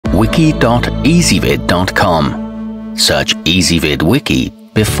wiki.ezvid.com. Search Ezvid Wiki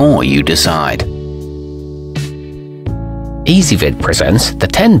before you decide. Ezvid presents the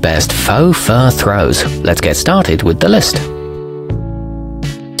 10 best faux fur throws. Let's get started with the list.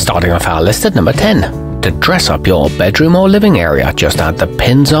 Starting off our list at number 10. To dress up your bedroom or living area, just add the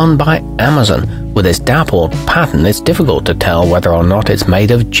Pins On by Amazon. With its dappled pattern, it's difficult to tell whether or not it's made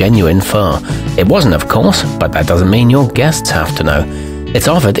of genuine fur. It wasn't, of course, but that doesn't mean your guests have to know. It's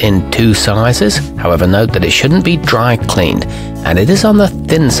offered in 2 sizes, however note that it shouldn't be dry cleaned, and it is on the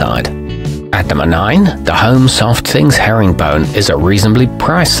thin side. At number 9, the Home Soft Things Herringbone is a reasonably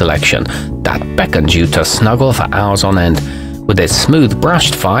priced selection that beckons you to snuggle for hours on end. With its smooth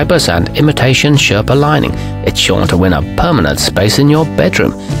brushed fibers and imitation Sherpa lining, it's sure to win a permanent space in your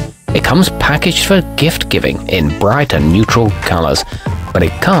bedroom. It comes packaged for gift giving in bright and neutral colors, but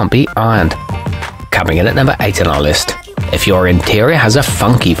it can't be ironed. Coming in at number 8 on our list. If your interior has a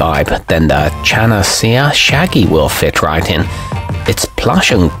funky vibe, then the Chanacea Shaggy will fit right in. It's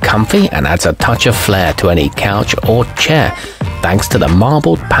plush and comfy and adds a touch of flair to any couch or chair, thanks to the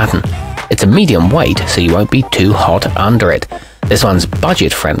marbled pattern. It's a medium weight, so you won't be too hot under it. This one's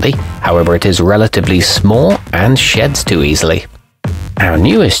budget friendly, however it is relatively small and sheds too easily. Our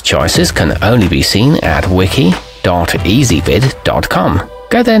newest choices can only be seen at wiki.ezvid.com.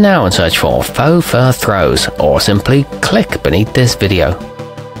 Go there now and search for Faux Fur Throws, or simply click beneath this video.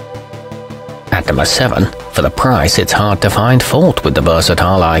 At number 7, for the price it's hard to find fault with the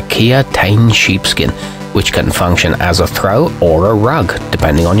versatile IKEA Tane sheepskin, which can function as a throw or a rug,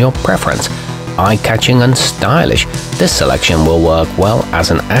 depending on your preference. Eye-catching and stylish, this selection will work well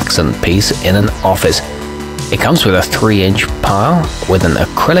as an accent piece in an office. It comes with a 3-inch pile with an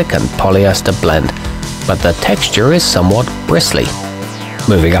acrylic and polyester blend, but the texture is somewhat bristly.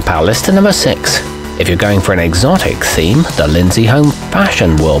 Moving up our list to number 6. If you're going for an exotic theme, the Lindsay Home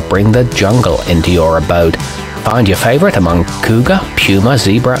Fashion will bring the jungle into your abode. Find your favorite among cougar, puma,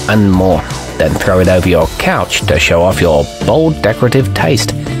 zebra, and more. Then throw it over your couch to show off your bold decorative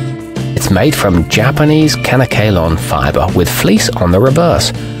taste. It's made from Japanese Kanakailon fiber with fleece on the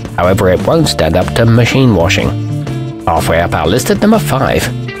reverse. However, it won't stand up to machine washing. Halfway up our list at number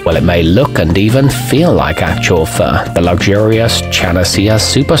 5. While it may look and even feel like actual fur, the luxurious Chanacea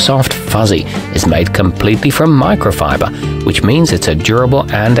Super Soft Fuzzy is made completely from microfiber, which means it's a durable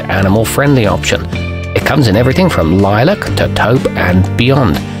and animal-friendly option. It comes in everything from lilac to taupe and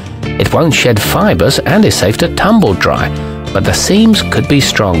beyond. It won't shed fibers and is safe to tumble dry, but the seams could be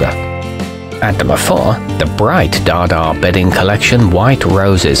stronger. At number 4, the bright Dada bedding collection White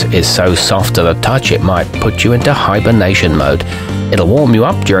Roses is so soft to the touch it might put you into hibernation mode. It'll warm you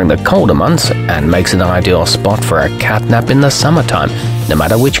up during the colder months and makes an ideal spot for a cat nap in the summertime, no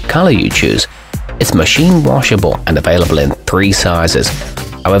matter which color you choose. It's machine washable and available in 3 sizes.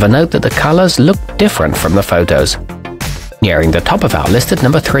 However, note that the colors look different from the photos. Nearing the top of our list at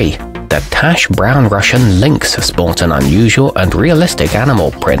number 3. The Tash Brown Russian Lynx sports an unusual and realistic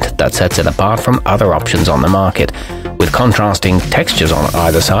animal print that sets it apart from other options on the market. With contrasting textures on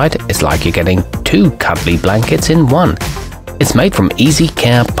either side, it's like you're getting 2 cuddly blankets in one. It's made from easy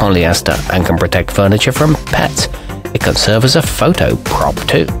care polyester and can protect furniture from pets. It can serve as a photo prop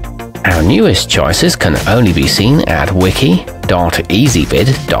too. Our newest choices can only be seen at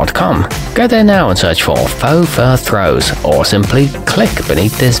wiki.ezvid.com. Go there now and search for Faux Fur Throws, or simply click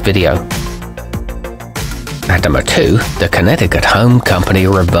beneath this video. At number 2, the Connecticut Home Company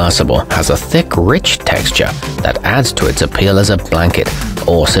Reversible has a thick, rich texture that adds to its appeal as a blanket,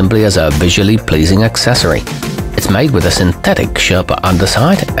 or simply as a visually pleasing accessory. It's made with a synthetic Sherpa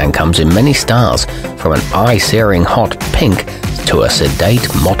underside and comes in many styles, from an eye-searing hot pink to a sedate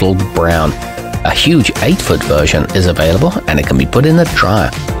mottled brown. A huge 8-foot version is available and it can be put in the dryer.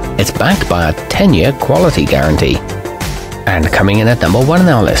 It's backed by a 10-year quality guarantee. And coming in at number 1 on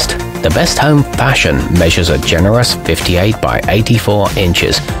our list, the Best Home Fashion measures a generous 58 by 84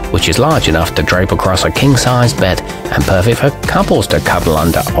 inches, which is large enough to drape across a king-size bed and perfect for couples to cuddle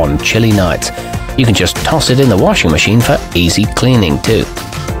under on chilly nights. You can just toss it in the washing machine for easy cleaning too.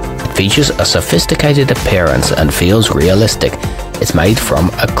 It features a sophisticated appearance and feels realistic. It's made from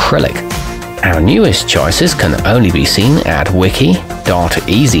acrylic. Our newest choices can only be seen at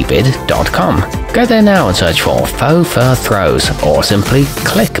wiki.ezvid.com. Go there now and search for Faux Fur Throws, or simply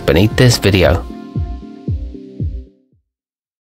click beneath this video.